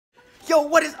Yo,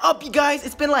 what is up, you guys?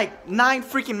 It's been like 9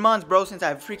 freaking months, bro, since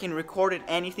I've freaking recorded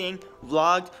anything,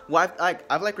 vlogged. Well,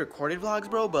 I've like recorded vlogs,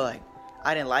 bro, but like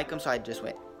I didn't like them, so I just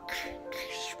went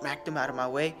smacked them out of my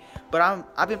way. But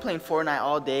I've been playing Fortnite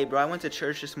all day, bro. I went to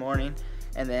church this morning,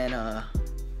 and then I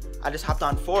just hopped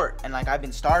on Fort, and like I've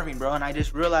been starving, bro. And I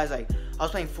just realized like I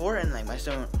was playing Fort, and like my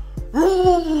stomach,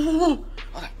 I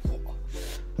was like,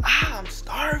 I'm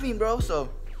starving, bro. So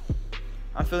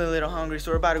I'm feeling a little hungry, so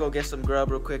we're about to go get some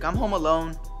grub real quick. I'm home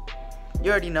alone.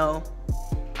 You already know.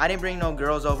 I didn't bring no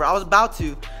girls over. I was about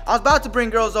to bring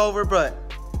girls over, but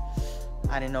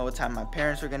I didn't know what time my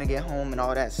parents were gonna get home and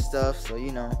all that stuff. So,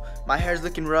 you know, my hair's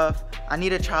looking rough. I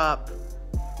need a chop.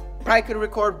 Probably could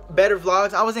record better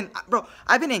vlogs.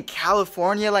 I've been in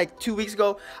California like 2 weeks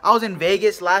ago. I was in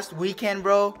Vegas last weekend,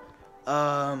 bro.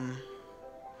 My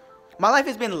life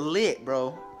has been lit,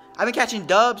 bro. I've been catching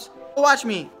dubs. Watch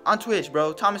me on Twitch,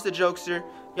 bro. Thomas the Jokester.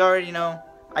 You already know.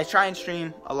 I try and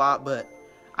stream a lot, but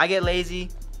I get lazy.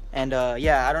 And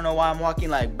yeah, I don't know why I'm walking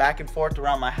like back and forth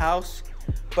around my house.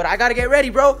 But I gotta get ready,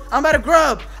 bro. I'm about to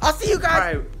grub. I'll see you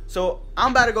guys. Alright, so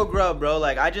I'm about to go grub, bro.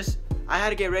 Like I had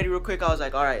to get ready real quick. I was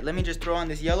like, alright, let me just throw on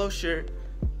this yellow shirt,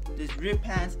 this rib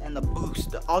pants, and the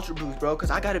boost, the ultra boost, bro.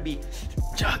 Cause I gotta be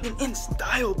jogging in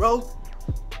style, bro.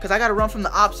 Cause I gotta run from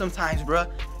the ops sometimes, bro.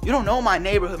 You don't know my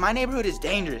neighborhood. My neighborhood is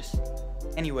dangerous.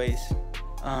 Anyways,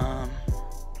 I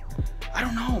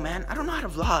don't know, man. I don't know how to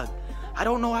vlog. I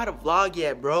don't know how to vlog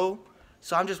yet, bro.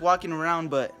 So I'm just walking around,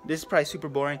 but this is probably super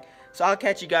boring. So I'll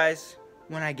catch you guys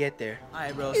when I get there. All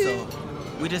right, bro. So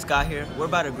we just got here. We're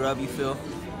about to grub. You feel?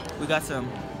 We got some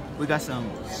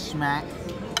smack.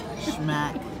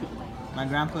 My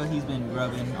grandpa, he's been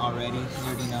grubbing already. You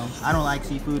already know. I don't like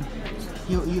seafood.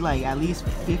 He'll eat like at least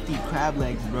 50 crab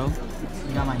legs, bro.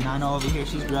 We got my nana over here.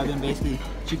 She's grubbing. Basically,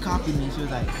 she copied me. She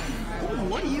was like, "Oh,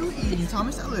 what are you eating,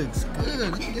 Thomas? That looks good.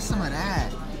 Let me get some of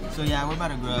that." So yeah, we're about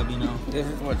to grub, you know. This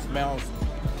is what smells.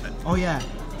 Oh yeah.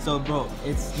 So bro,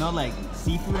 it smelled like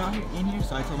seafood out here in here.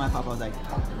 So I told my papa, I was like,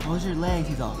 "How's your legs?"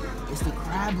 He's all, "It's the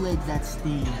crab legs that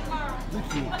sting." Look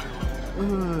at it.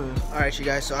 All right, you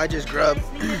guys. So I just grubbed.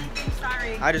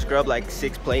 I just grubbed like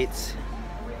 6 plates,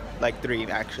 like 3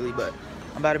 actually, but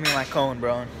I'm about to make my cone,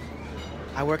 bro.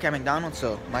 I work at McDonald's,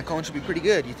 so my cone should be pretty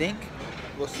good. You think?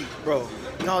 We'll see, bro.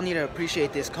 Y'all need to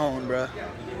appreciate this cone, bro.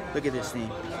 Look at this thing.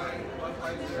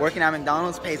 Working at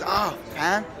McDonald's pays off,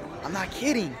 man. I'm not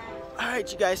kidding. All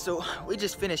right, you guys. So we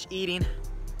just finished eating.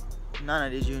 Nana,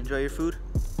 did you enjoy your food?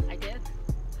 I did.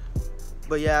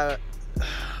 But yeah,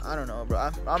 I don't know,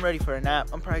 bro. I'm ready for a nap.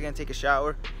 I'm probably gonna take a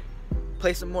shower,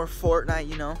 play some more Fortnite,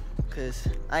 you know, cause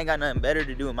I ain't got nothing better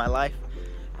to do in my life.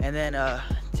 And then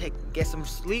get some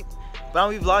sleep. But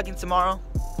I'll be vlogging tomorrow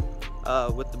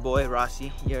with the boy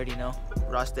Rossi. You already know,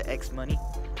 Ross the X Money.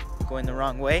 Going the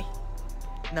wrong way.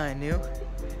 Nothing new.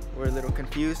 We're a little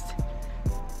confused.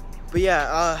 But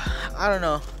yeah, I don't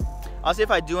know. I'll see if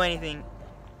I do anything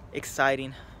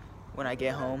exciting when I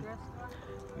get home.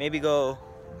 Maybe go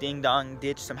ding dong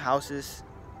ditch some houses.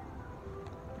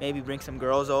 Maybe bring some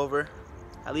girls over.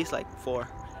 At least like 4.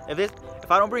 If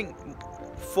I don't bring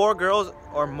 4 girls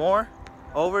or more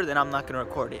over, then I'm not gonna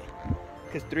record it.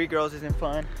 Cause 3 girls isn't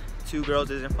fun, 2 girls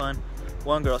isn't fun,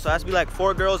 1 girl. So it has to be like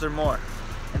 4 girls or more,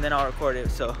 and then I'll record it.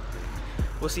 So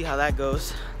we'll see how that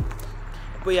goes.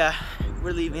 But yeah,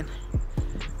 we're leaving.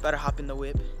 Better hop in the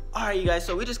whip. All right, you guys.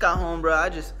 So we just got home, bro.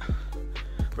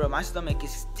 Bro, my stomach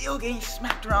is still getting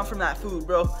smacked around from that food,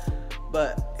 bro.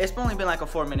 But it's only been like a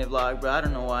 4-minute vlog, bro. I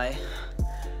don't know why.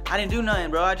 I didn't do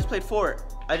nothing, bro. I just played Fort.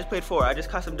 I just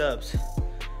caught some dubs.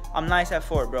 I'm nice at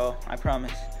Fort, bro. I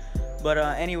promise. But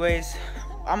anyways,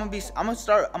 I'm gonna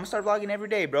start vlogging every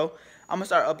day, bro. I'm gonna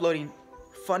start uploading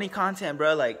funny content,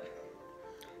 bro. Like,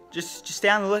 just stay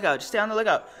on the lookout. Just stay on the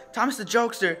lookout. Thomas the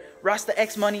Jokester, Ross the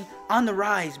X Money on the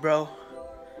rise, bro.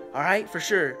 All right, for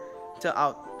sure.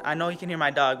 I know you can hear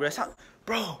my dog, bro.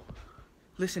 Bro,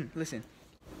 listen.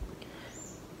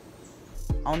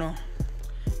 I don't know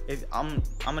if I'm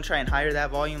gonna try and higher that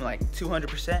volume like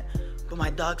 200%, but my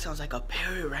dog sounds like a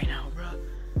parrot right now, bro.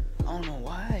 I don't know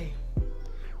why.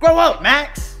 Grow up,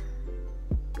 Max.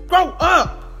 Grow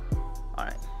up. All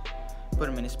right, put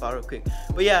him in his spot real quick.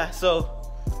 But yeah, so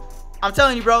I'm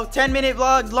telling you, bro, 10-minute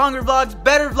vlogs, longer vlogs,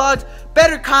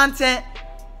 better content,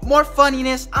 more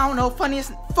funniness. I don't know,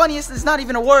 funniest is not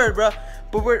even a word, bro.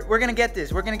 But we're gonna get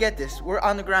this. We're gonna get this. We're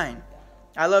on the grind.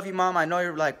 I love you, Mom. I know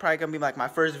you're like probably gonna be like my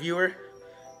first viewer.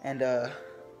 And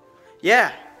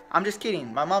yeah, I'm just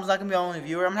kidding. My mom's not gonna be my only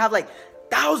viewer. I'm gonna have like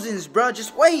thousands, bro.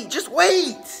 Just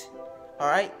wait. All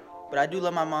right. But I do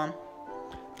love my mom,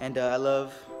 and I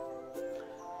love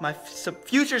my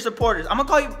future supporters. I'm gonna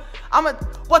call you,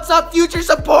 what's up, future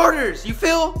supporters? You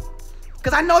feel?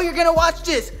 Because I know you're gonna watch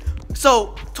this.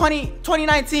 So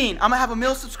 2019, I'm gonna have 1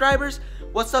 million subscribers.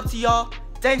 What's up to y'all?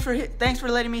 Thanks for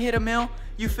letting me hit 1 million.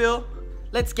 You feel?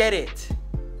 Let's get it.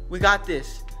 We got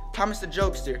this. Thomas the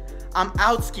Jokester. I'm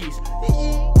out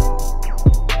skis.